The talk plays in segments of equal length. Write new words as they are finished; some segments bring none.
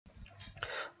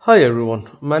Hi everyone,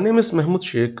 my name is Mahmoud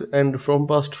Sheikh and from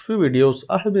past few videos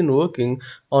I have been working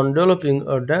on developing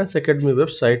a Dance Academy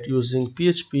website using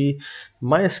PHP,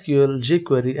 MySQL,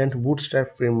 jQuery and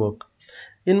Bootstrap framework.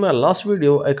 In my last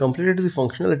video I completed the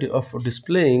functionality of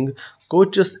displaying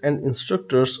coaches and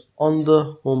instructors on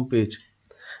the home page.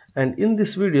 And in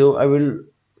this video I will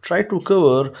try to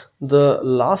cover the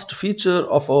last feature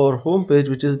of our home page,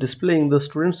 which is displaying the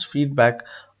students feedback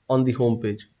on the home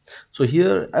page. So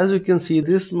here, as you can see,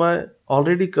 this is my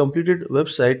already completed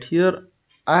website. Here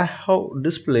I have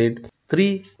displayed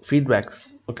three feedbacks.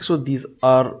 Okay, so these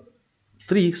are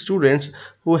three students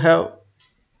who have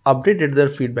updated their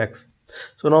feedbacks.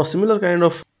 So now similar kind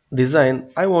of design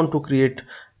I want to create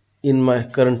in my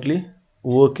currently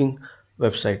working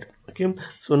website. Okay,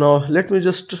 so now let me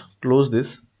just close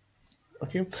this.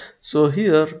 Okay, so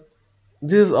here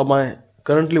these are my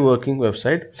currently working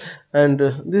website, and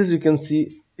this you can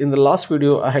see in the last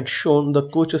video I had shown the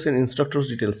coaches and instructors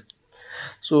details.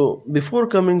 So before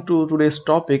coming to today's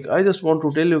topic, I just want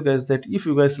to tell you guys that if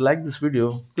you guys like this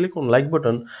video, click on like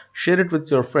button, share it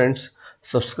with your friends,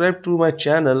 subscribe to my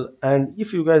channel, and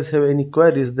if you guys have any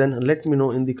queries, then let me know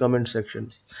in the comment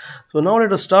section. So now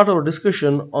let us start our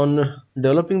discussion on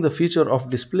developing the feature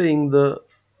of displaying the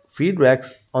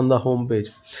feedbacks on the home page.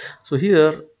 So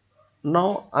here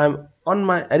now I'm on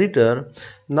my editor.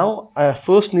 Now I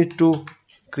first need to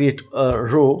create a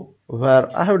row where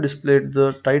I have displayed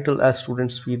the title as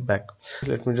students feedback.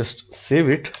 Let me just save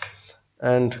it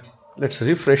and let's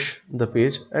refresh the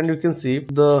page, and you can see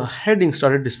the heading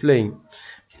started displaying.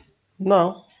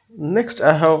 Now next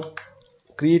I have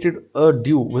created a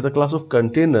div with a class of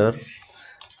container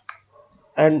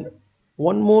and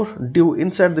one more div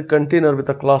inside the container with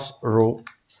a class row,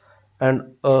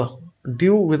 and a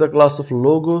div with a class of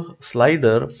logo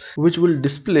slider which will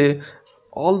display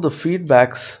all the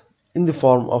feedbacks in the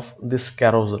form of this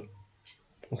carousel.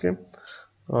 Okay,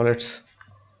 now let's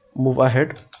move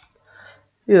ahead.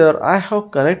 Here I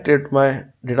have connected my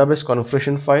database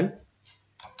configuration file,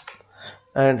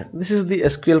 and this is the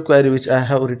SQL query which I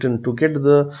have written to get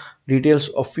the details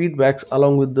of feedbacks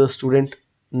along with the student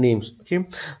names. Okay,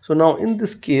 so now in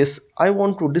this case I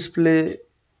want to display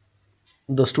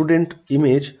the student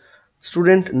image,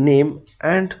 student name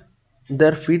and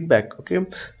their feedback. Okay,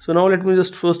 so now let me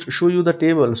just first show you the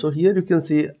table. So here you can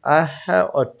see I have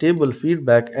a table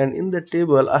feedback, and in the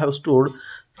table I have stored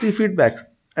three feedbacks,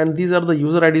 and these are the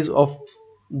user IDs of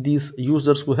these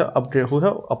users who have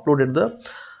uploaded the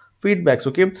feedbacks.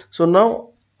 Okay, so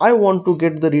now I want to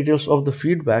get the details of the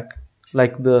feedback,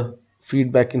 like the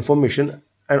feedback information,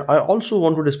 and I also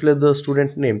want to display the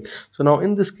student name. So now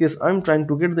in this case I'm trying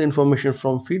to get the information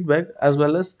from feedback as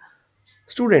well as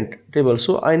student table.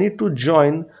 So I need to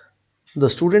join the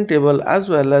student table as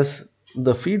well as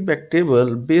the feedback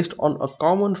table based on a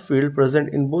common field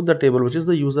present in both the table, which is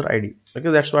the user ID. Okay,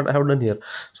 that's what I have done here.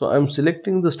 So I'm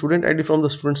selecting the student ID from the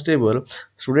students table,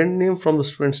 student name from the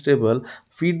students table,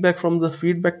 feedback from the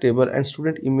feedback table, and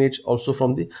student image also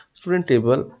from the student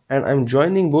table, and I'm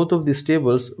joining both of these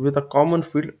tables with a common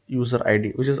field user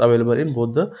ID which is available in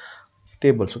both the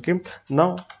tables. Okay,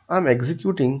 now I'm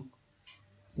executing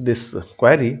this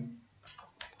query.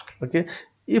 Okay,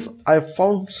 if I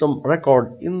found some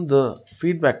record in the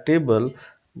feedback table,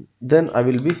 then I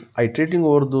will be iterating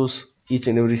over those each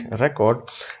and every record,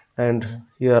 and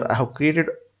here I have created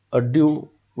a div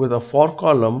with a for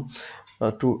column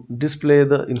to display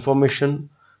the information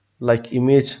like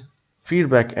image,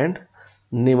 feedback and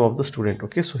name of the student.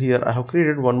 Okay, so here I have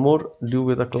created one more div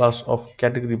with a class of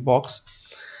category box,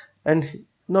 and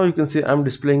now you can see I'm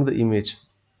displaying the image.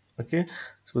 Okay,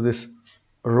 so this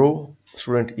row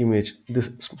student image,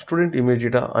 this student image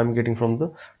data I'm getting from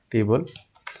the table.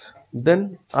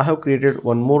 Then I have created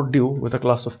one more div with a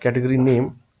class of category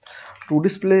name to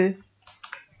display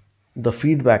the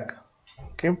feedback.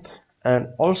 Okay, and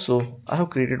also I have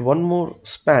created one more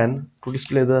span to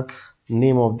display the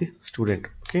name of the student.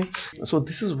 Okay, so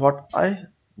this is what I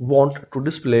want to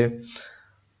display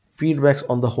feedbacks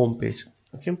on the home page.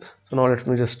 Okay, so now let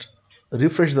me just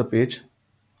refresh the page.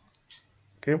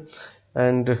 Okay,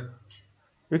 and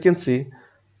you can see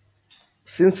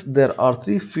since there are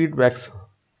three feedbacks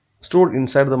stored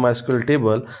inside the MySQL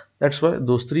table, that's why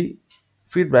those three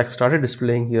feedbacks started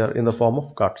displaying here in the form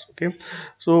of cards. Okay,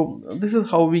 so this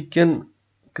is how we can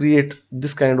create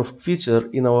this kind of feature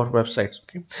in our websites.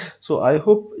 Okay, so I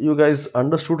hope you guys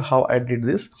understood how I did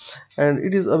this, and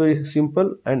it is a very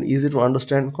simple and easy to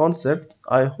understand concept.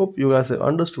 I hope you guys have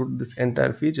understood this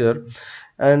entire feature,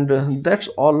 and that's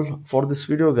all for this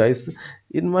video guys.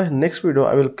 In my next video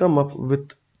I will come up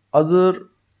with other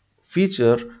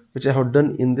feature which I have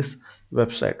done in this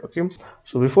website. Okay,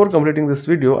 so before completing this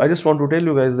video, I just want to tell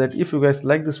you guys that if you guys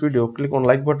like this video, click on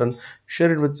like button,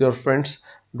 share it with your friends.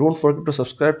 Don't forget to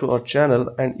subscribe to our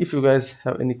channel, and if you guys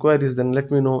have any queries, then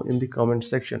let me know in the comment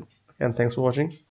section. And thanks for watching.